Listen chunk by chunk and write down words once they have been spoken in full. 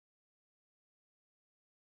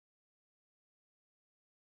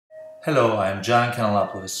Hello, I'm John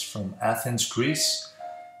Kanellopoulos from Athens, Greece,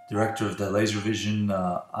 Director of the Laser Vision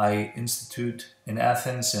Eye Institute in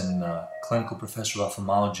Athens and Clinical Professor of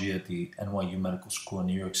Ophthalmology at the NYU Medical School in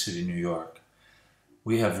New York City, New York.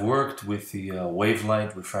 We have worked with the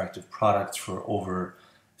WaveLight refractive products for over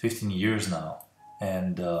 15 years now,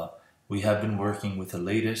 and we have been working with the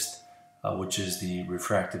latest, which is the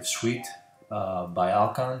refractive suite by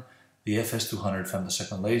Alcon, the FS200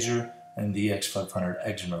 femtosecond laser, and the X500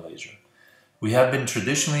 excimer laser. We have been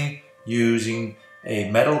traditionally using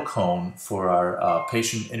a metal cone for our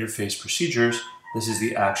patient interface procedures. This is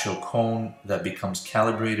the actual cone that becomes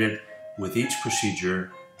calibrated with each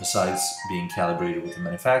procedure, besides being calibrated with the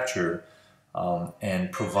manufacturer,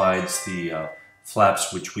 and provides the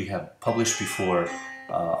flaps which we have published before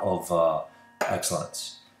of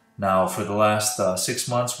excellence. Now, for the last 6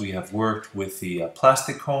 months, we have worked with the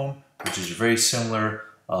plastic cone, which is a very similar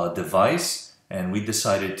device, and we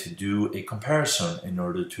decided to do a comparison in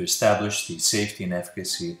order to establish the safety and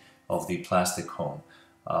efficacy of the plastic cone.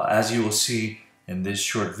 As you will see in this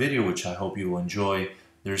short video, which I hope you will enjoy,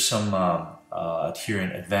 there's some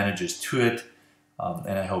adherent advantages to it,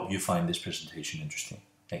 and I hope you find this presentation interesting.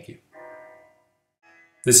 Thank you.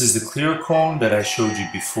 This is the clear cone that I showed you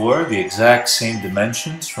before, the exact same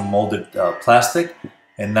dimensions from molded plastic.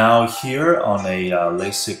 And now here on a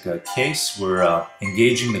LASIK case, we're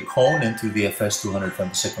engaging the cone into the FS200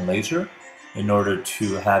 femtosecond laser in order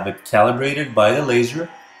to have it calibrated by the laser.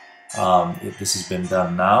 This has been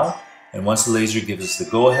done now. And once the laser gives us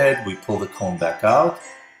the go-ahead, we pull the cone back out,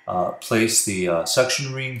 place the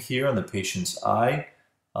suction ring here on the patient's eye,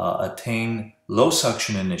 attain low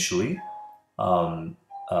suction initially,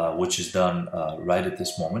 which is done right at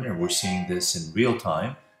this moment, and we're seeing this in real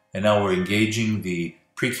time. And now we're engaging the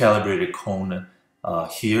pre-calibrated cone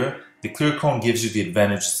here. The clear cone gives you the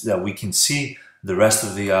advantage that we can see the rest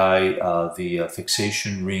of the eye, the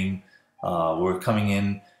fixation ring. We're coming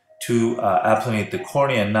in to applanate the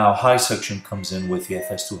cornea, and now high suction comes in with the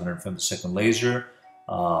FS200 femtosecond laser.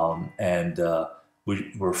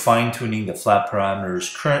 We're fine-tuning the flap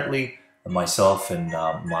parameters currently, myself and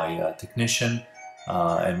my technician.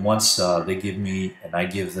 And once they give me, and I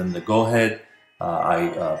give them the go-ahead,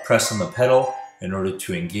 I press on the pedal in order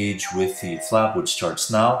to engage with the flap, which starts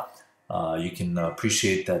now. You can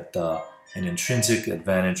appreciate that an intrinsic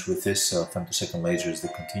advantage with this femtosecond laser is the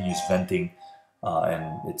continuous venting,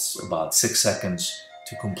 and it's about 6 seconds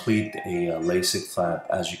to complete a LASIK flap,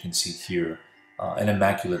 as you can see here, an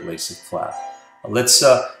immaculate LASIK flap. Let's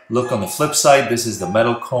look on the flip side. This is the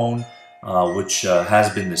metal cone, which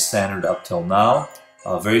has been the standard up till now.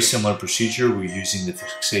 Very similar procedure. We're using the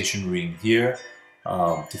fixation ring here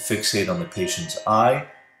to fixate on the patient's eye.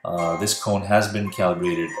 This cone has been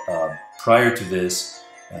calibrated prior to this,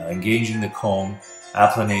 engaging the cone,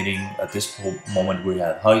 applanating. At this moment we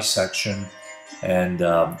have high section, and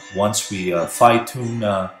once we fine-tune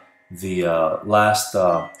the last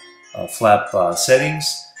flap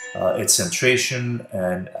settings, its centration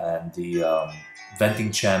and the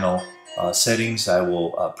venting channel settings, I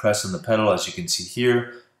will press on the pedal. As you can see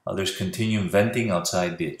here, there's continuum venting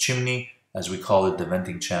outside the chimney, as we call it, the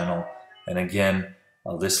venting channel. And again,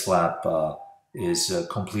 this flap is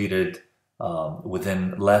completed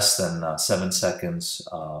within less than 7 seconds.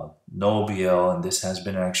 No OBL, and this has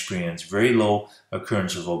been our experience. Very low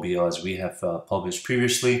occurrence of OBL, as we have published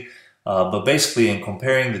previously. But basically, in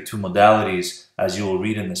comparing the two modalities, as you will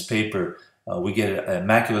read in this paper, we get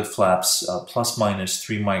immaculate flaps, plus minus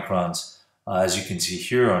 3 microns, as you can see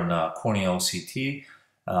here on cornea OCT.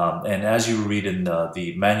 And as you read in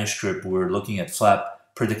the manuscript, we're looking at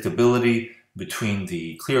flap predictability between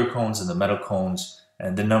the clear cones and the metal cones,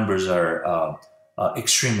 and the numbers are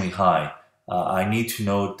extremely high. I need to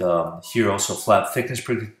note here also flap thickness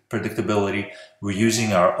predictability. We're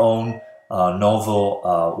using our own novel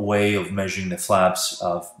way of measuring the flaps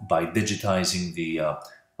by digitizing the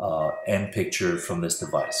end picture from this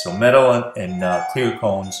device. So metal and clear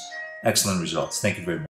cones, excellent results. Thank you very much.